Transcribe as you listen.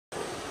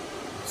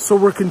So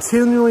we're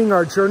continuing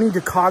our journey to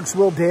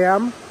Cogswell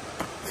Dam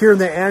here in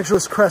the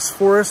Angeles Crest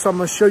Forest. So I'm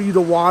going to show you the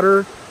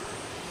water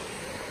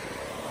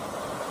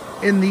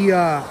in the,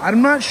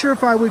 I'm not sure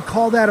if I would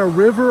call that a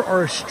river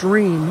or a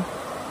stream.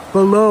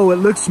 Below, it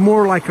looks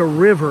more like a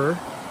river.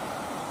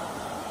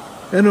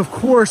 And of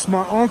course,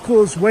 my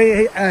uncle is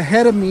way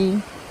ahead of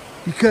me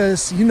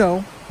because, you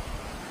know,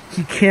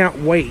 he can't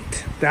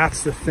wait.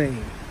 That's the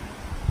thing.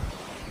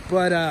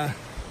 But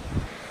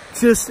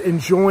just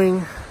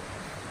enjoying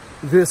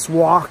this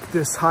walk,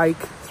 this hike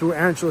through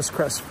Angeles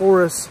Crest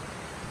Forest.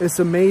 It's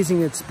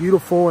amazing, it's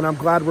beautiful, and I'm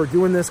glad we're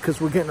doing this because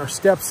we're getting our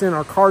steps in,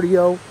 our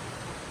cardio,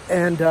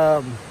 and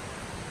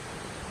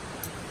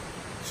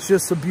it's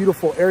just a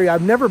beautiful area.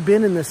 I've never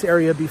been in this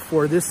area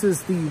before. This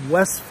is the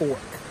West Fork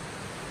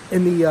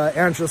in the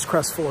Angeles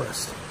Crest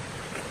Forest.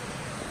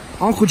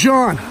 Uncle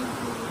John.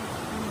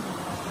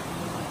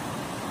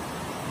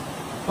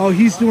 Oh,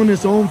 he's doing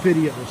his own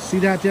video. See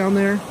that down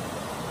there?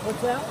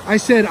 What's that? I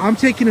said, I'm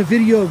taking a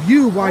video of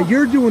you while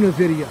you're doing a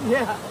video.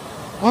 Yeah.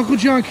 Uncle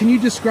John, can you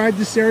describe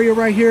this area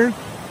right here?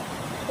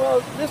 Well,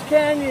 this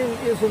canyon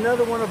is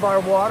another one of our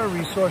water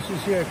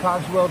resources here at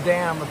Cogswell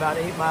Dam, about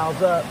 8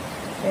 miles up.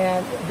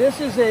 And this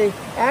is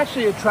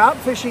actually a trout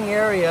fishing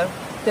area.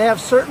 They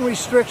have certain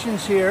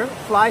restrictions here.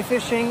 Fly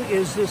fishing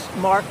is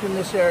marked in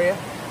this area,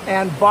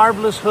 and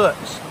barbless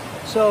hooks.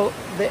 So,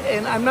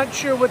 and I'm not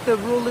sure what the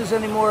rule is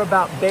anymore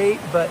about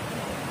bait, but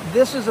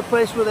this is a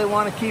place where they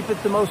want to keep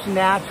it the most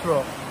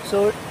natural.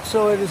 So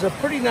it is a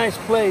pretty nice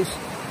place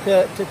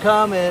to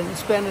come and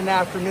spend an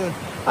afternoon.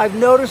 I've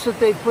noticed that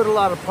they put a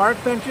lot of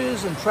park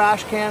benches and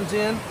trash cans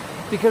in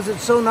because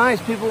it's so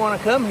nice. People want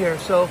to come here.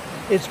 So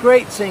it's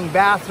great seeing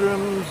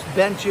bathrooms,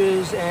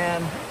 benches,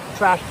 and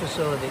trash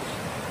facilities.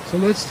 So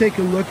let's take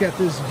a look at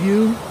this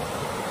view.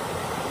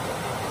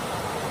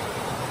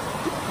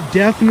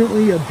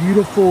 Definitely a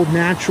beautiful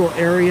natural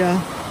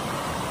area.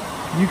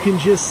 You can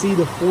just see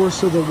the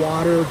force of the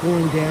water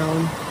going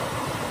down.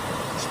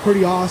 It's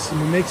pretty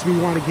awesome. It makes me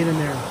want to get in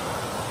there.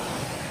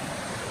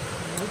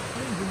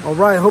 All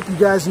right, I hope you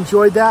guys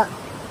enjoyed that.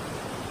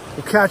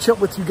 We'll catch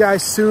up with you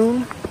guys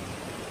soon.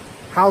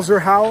 Hauser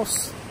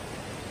House.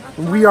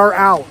 We are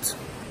out.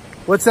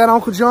 What's that,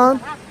 Uncle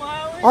John?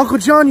 Uncle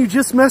John, you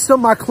just messed up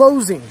my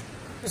closing.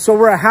 So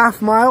we're a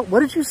half mile. What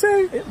did you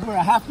say? We're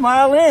a half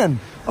mile in.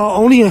 Oh,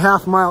 only a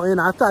half mile in.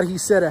 I thought he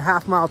said a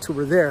half mile till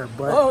we're there.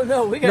 But oh,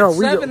 no, we got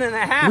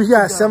 7.5. We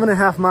got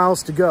 7.5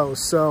 miles to go.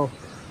 So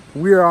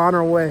we are on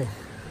our way.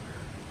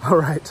 All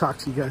right, talk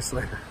to you guys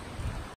later.